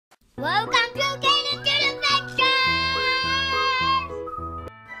Welcome to Get Into the Picture!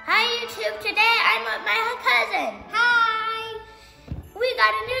 Hi YouTube, today I'm with my cousin. Hi! We got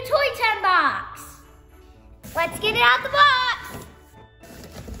a new Toy 10 box. Let's get it out the box.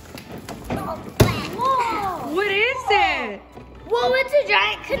 Whoa! What is it? Whoa, it's a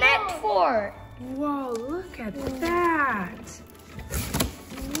giant Connect 4. Whoa, look at that.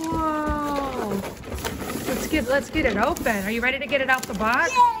 Whoa. Let's get it open. Are you ready to get it out the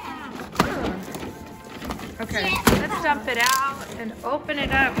box? Yeah! Okay, let's dump it out and open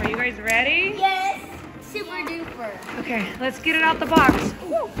it up. Are you guys ready? Yes! Super duper. Okay, let's get it out the box.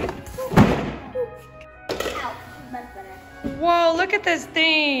 Ow, that's better. Whoa, look at this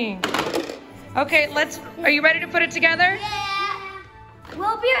thing. Okay, are you ready to put it together? Yeah!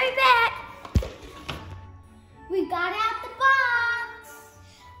 We'll be right back. We got out the box.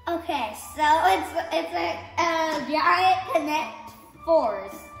 Okay, so it's a giant Connect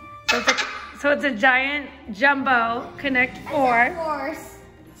 4s. So it's a giant jumbo Connect 4.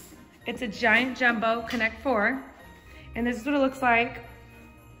 It's a giant jumbo Connect 4. And this is what it looks like.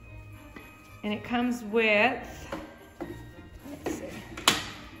 And it comes with, let's see.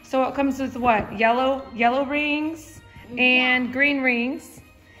 So it comes with what? Yellow rings and green rings.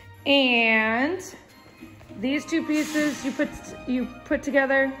 And these two pieces you put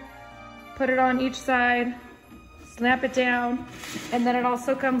together, put it on each side, snap it down, and then it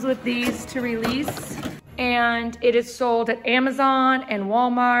also comes with these to release. And it is sold at Amazon and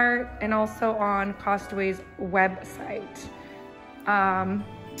Walmart and also on Costway's website. And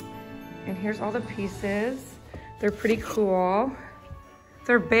here's all the pieces. They're pretty cool.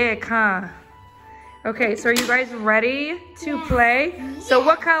 They're big, huh? Okay, so are you guys ready to play? Yeah. So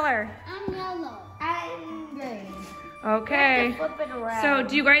what color? I'm yellow. I'm green. Okay. Flip it around. So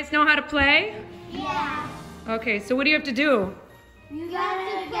do you guys know how to play? Yeah. Okay, so what do you have to do? You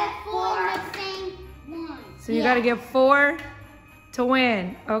gotta get 4 the same one. So you gotta get 4 to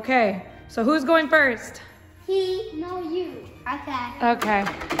win. Okay, so who's going first? You. Okay. Okay.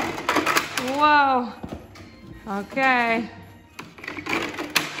 Whoa. Okay.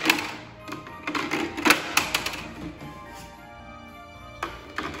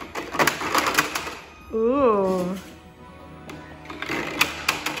 Ooh.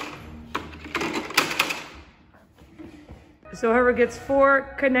 So whoever gets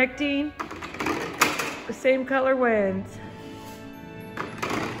 4 connecting, the same color wins.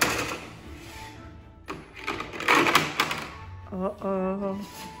 Uh-oh.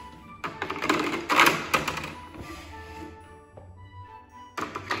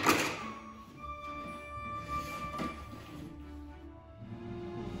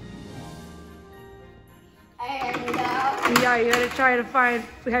 Yeah, you gotta try to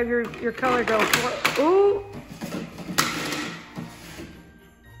have your color go for. Ooh.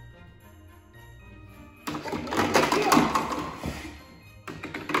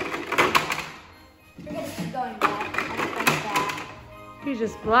 We're gonna keep going back. He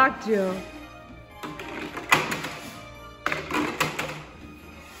just blocked you.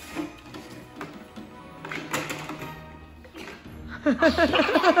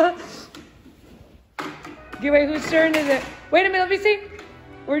 Okay, wait, whose turn is it? Wait a minute, let me see.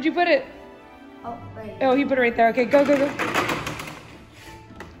 Where'd you put it? Oh, right. Oh, he put it right there. Okay, go, go, go.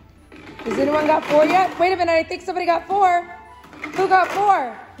 Has anyone got 4 yet? Wait a minute, I think somebody got 4. Who got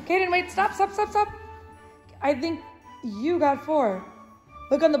 4? Kaden, wait, stop. I think you got 4.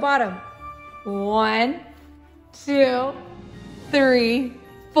 Look on the bottom. 1, 2, 3,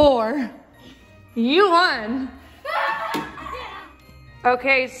 4. You won.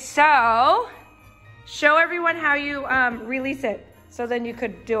 Okay, so show everyone how you release it. So then you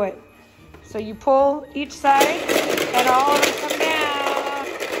could do it. So you pull each side and all of it come down.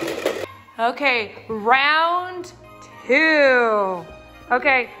 Okay, round 2.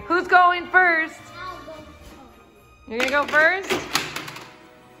 Okay, who's going first? You're gonna go first?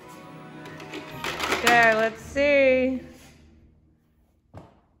 Okay, let's see.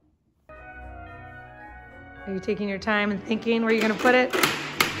 Are you taking your time and thinking where you're gonna put it?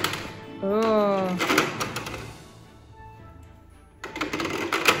 Oh.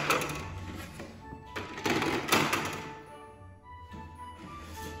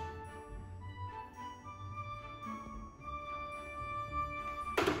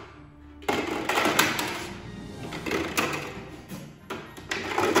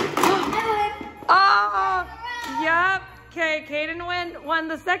 Oh, yep. Okay, Kaden won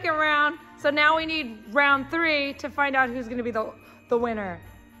the second round. So now we need round 3 to find out who's gonna be the winner.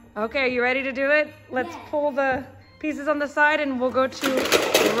 Okay, you ready to do it? Let's pull the pieces on the side and we'll go to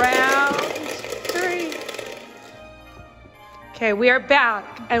round 3. Okay, we are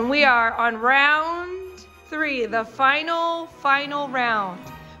back and we are on round 3, the final round.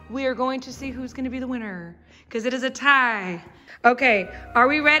 We are going to see who's going to be the winner because it is a tie. Okay, are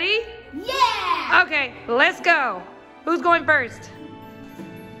we ready? Yeah! Okay, let's go. Who's going first?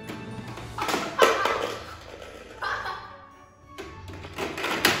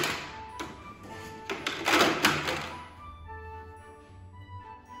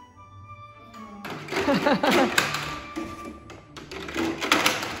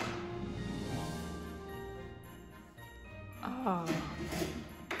 Oh.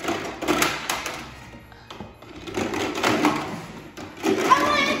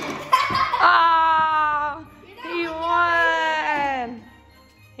 Oh, he won.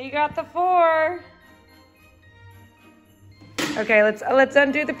 He got the 4. Okay, let's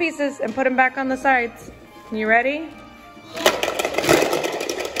undo the pieces and put them back on the sides. You ready?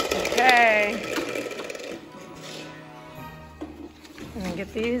 Okay. And then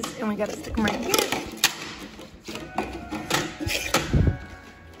get these, and we gotta stick them right here.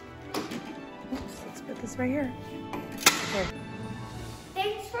 Oops, let's put this right here. Okay.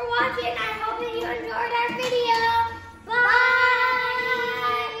 Thanks for watching. I hope that you enjoyed.